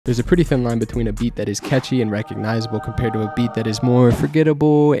There's a pretty thin line between a beat that is catchy and recognizable compared to a beat that is more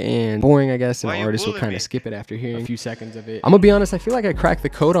forgettable and boring, I guess, and an artist will kind of skip it after hearing a few seconds of it. I'm gonna be honest, I feel like I cracked the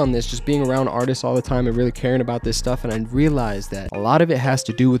code on this just being around artists all the time and really caring about this stuff, and I realized that a lot of it has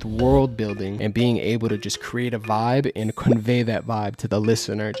to do with world building and being able to just create a vibe and convey that vibe to the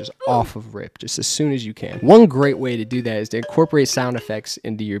listener just off of rip, just as soon as you can. One great way to do that is to incorporate sound effects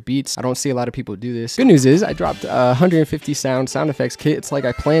into your beats. I don't see a lot of people do this. Good news is I dropped a 150 sound effects kit. It's like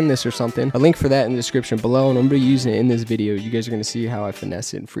I planned this or something. A link for that in the description below, and I'm gonna be using it in this video. You guys are gonna see how I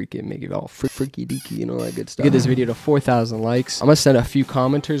finesse it and freak it, make it all freaky deaky and all that good stuff. Get this video to 4,000 likes. I'm gonna send a few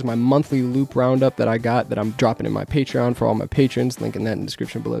commenters my monthly loop roundup that I got that I'm dropping in my Patreon for all my patrons. Link in that in the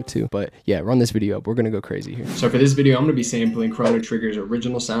description below too. But yeah, run this video up. We're gonna go crazy here. So for this video, I'm gonna be sampling Chrono Trigger's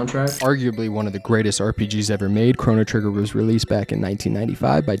original soundtrack. Arguably one of the greatest RPGs ever made. Chrono Trigger was released back in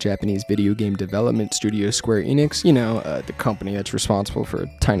 1995 by Japanese video game development studio Square Enix. You know, the company that's responsible for a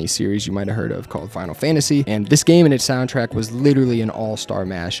tiny series you might have heard of called Final Fantasy. And this game and its soundtrack was literally an all-star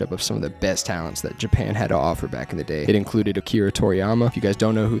mashup of some of the best talents that Japan had to offer back in the day. It included Akira Toriyama. If you guys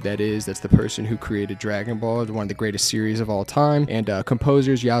don't know who that is, that's the person who created Dragon Ball, one of the greatest series of all time. And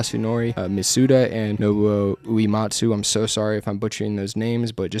composers Yasunori Misuda and Nobuo Uematsu. I'm so sorry if I'm butchering those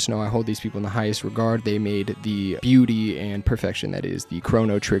names, but just know I hold these people in the highest regard. They made the beauty and perfection that is the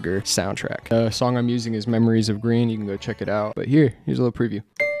Chrono Trigger soundtrack. The song I'm using is Memories of Green. You can go check it out. But here's a little preview.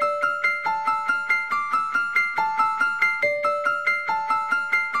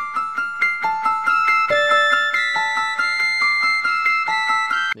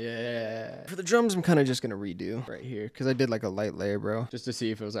 Yeah. For the drums, I'm kind of just going to redo right here because I did like a light layer, bro, just to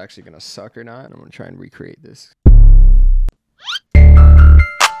see if it was actually going to suck or not. I'm going to try and recreate this.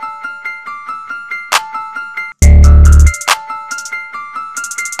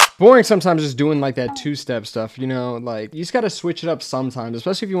 Boring sometimes just doing like that two-step stuff, you know, like you just got to switch it up sometimes,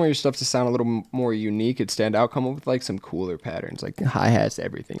 especially if you want your stuff to sound a little more unique and stand out. Come up with like some cooler patterns, like hi-hats,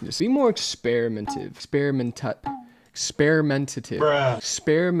 everything. Just be more experimentative.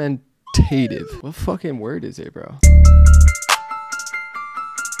 What fucking word is it, bro?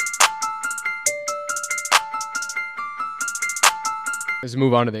 Let's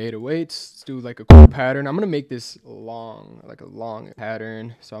move on to the 808s. Let's do like a cool pattern. I'm gonna make this long, like a long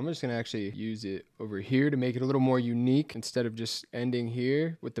pattern. So I'm just gonna actually use it over here to make it a little more unique. Instead of just ending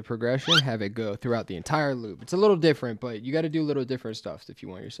here with the progression, have it go throughout the entire loop. It's a little different, but you gotta do little different stuff if you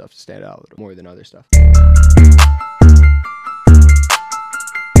want your stuff to stand out a little more than other stuff.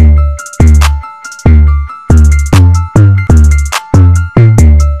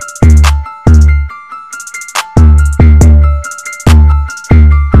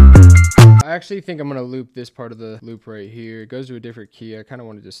 I actually think I'm going to loop this part of the loop right here. It goes to a different key. I kind of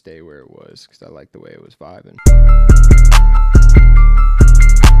wanted to stay where it was because I like the way it was vibing.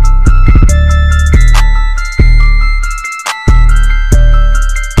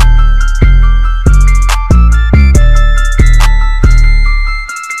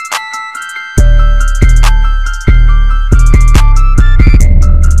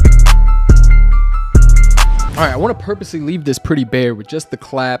 Alright, I want to purposely leave this pretty bare with just the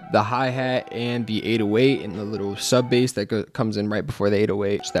clap, the hi-hat, and the 808, and the little sub bass that comes in right before the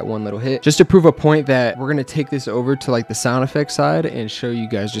 808, just that one little hit. Just to prove a point that we're going to take this over to like the sound effects side and show you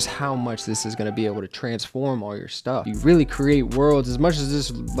guys just how much this is going to be able to transform all your stuff. You really create worlds. As much as this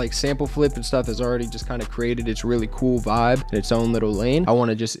like sample flip and stuff has already just kind of created its really cool vibe in its own little lane, I want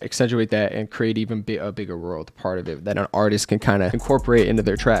to just accentuate that and create even a bigger world part of it that an artist can kind of incorporate into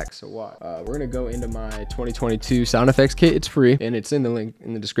their track. So what? We're going to go into my 2022 sound effects kit. It's free and it's in the link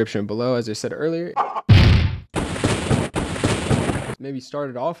in the description below, as I said earlier. Maybe start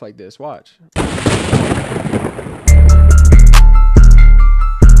it off like this. Watch.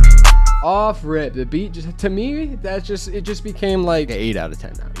 Off rip. The beat just, to me, it just became like an 8 out of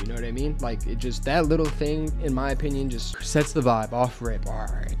 10 now. You know what I mean? Like it just, that little thing, in my opinion, just sets the vibe. Off rip. All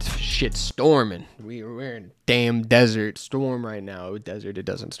right, shit's storming. We're in a damn desert storm right now. Desert, it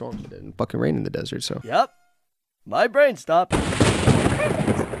doesn't storm. It doesn't fucking rain in the desert. So yep, my brain stopped.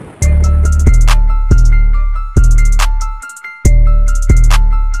 Perfect.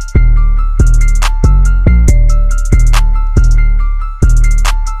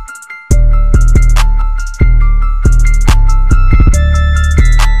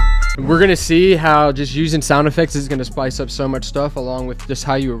 we're gonna see how just using sound effects is gonna spice up so much stuff, along with just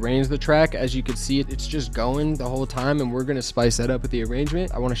how you arrange the track. As you can see, it's just going the whole time, and we're gonna spice that up with the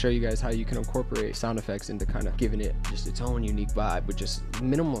arrangement. I want to show you guys how you can incorporate sound effects into kind of giving it just its own unique vibe with just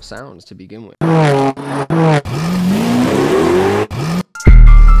minimal sounds to begin with.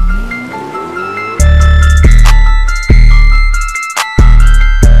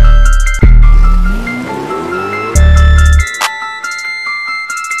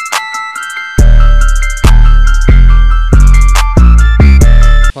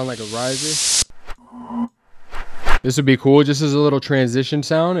 This would be cool just as a little transition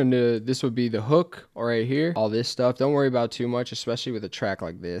sound, and this would be the hook right here. All this stuff, don't worry about too much, especially with a track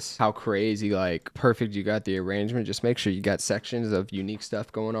like this. How crazy, like, perfect you got the arrangement. Just make sure you got sections of unique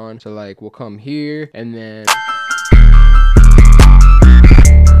stuff going on. So like, we'll come here, and then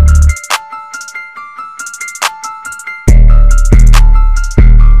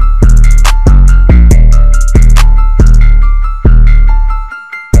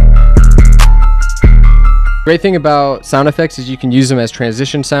great thing about sound effects is you can use them as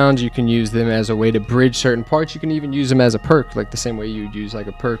transition sounds. You can use them as a way to bridge certain parts. You can even use them as a perk, like the same way you'd use like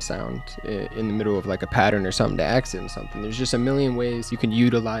a perk sound in the middle of like a pattern or something to accent something. There's just a million ways you can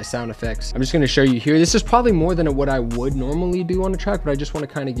utilize sound effects. I'm just going to show you here. This is probably more than what I would normally do on a track, but I just want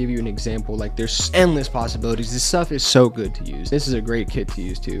to kind of give you an example. Like, there's endless possibilities. This stuff is so good to use. This is a great kit to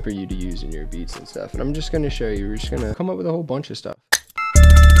use too, for you to use in your beats and stuff. And I'm just going to show you. We're just going to come up with a whole bunch of stuff.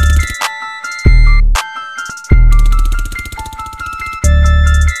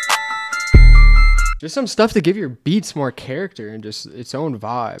 Just some stuff to give your beats more character and just its own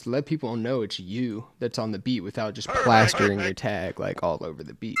vibe. Let people know it's you that's on the beat without just plastering your tag like all over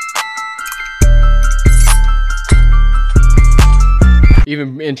the beat.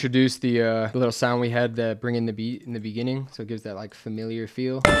 Even introduce the little sound we had that bring in the beat in the beginning, so it gives that like familiar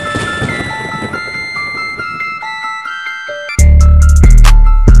feel.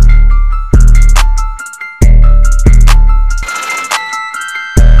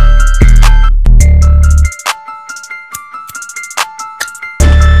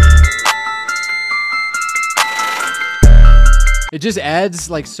 It just adds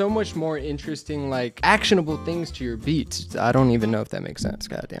like so much more interesting, like actionable things to your beats. I don't even know if that makes sense.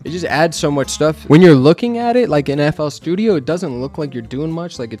 Goddamn. It just adds so much stuff. When you're looking at it, like in FL Studio, it doesn't look like you're doing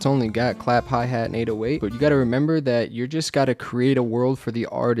much. Like, it's only got clap, hi-hat, and 808. But you got to remember that you're just got to create a world for the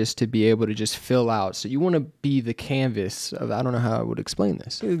artist to be able to just fill out. So you want to be the canvas of, I don't know how I would explain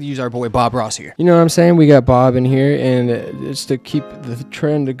this. We'll use our boy Bob Ross here. You know what I'm saying? We got Bob in here, and it's to keep the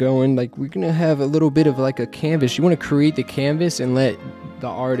trend going. Like, we're going to have a little bit of like a canvas. You want to create the canvas and let the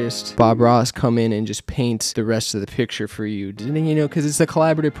artist Bob Ross come in and just paint the rest of the picture for you, you know, because it's a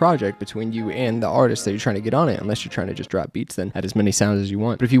collaborative project between you and the artist that you're trying to get on it. Unless you're trying to just drop beats, then add as many sounds as you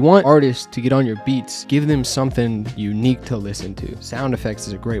want. But if you want artists to get on your beats, give them something unique to listen to. Sound effects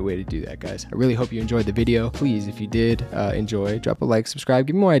is a great way to do that, guys. I really hope you enjoyed the video. Please, if you did enjoy, drop a like, subscribe,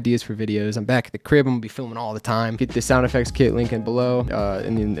 give me more ideas for videos. I'm back at the crib. I'm gonna be filming all the time. Get the sound effects kit link in below,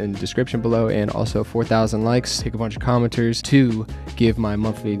 in the description below, and also 4,000 likes. Take a bunch of commenters to give my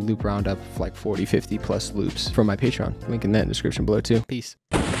monthly loop roundup of like 40, 50 plus loops from my Patreon. Link in that description below too. Peace.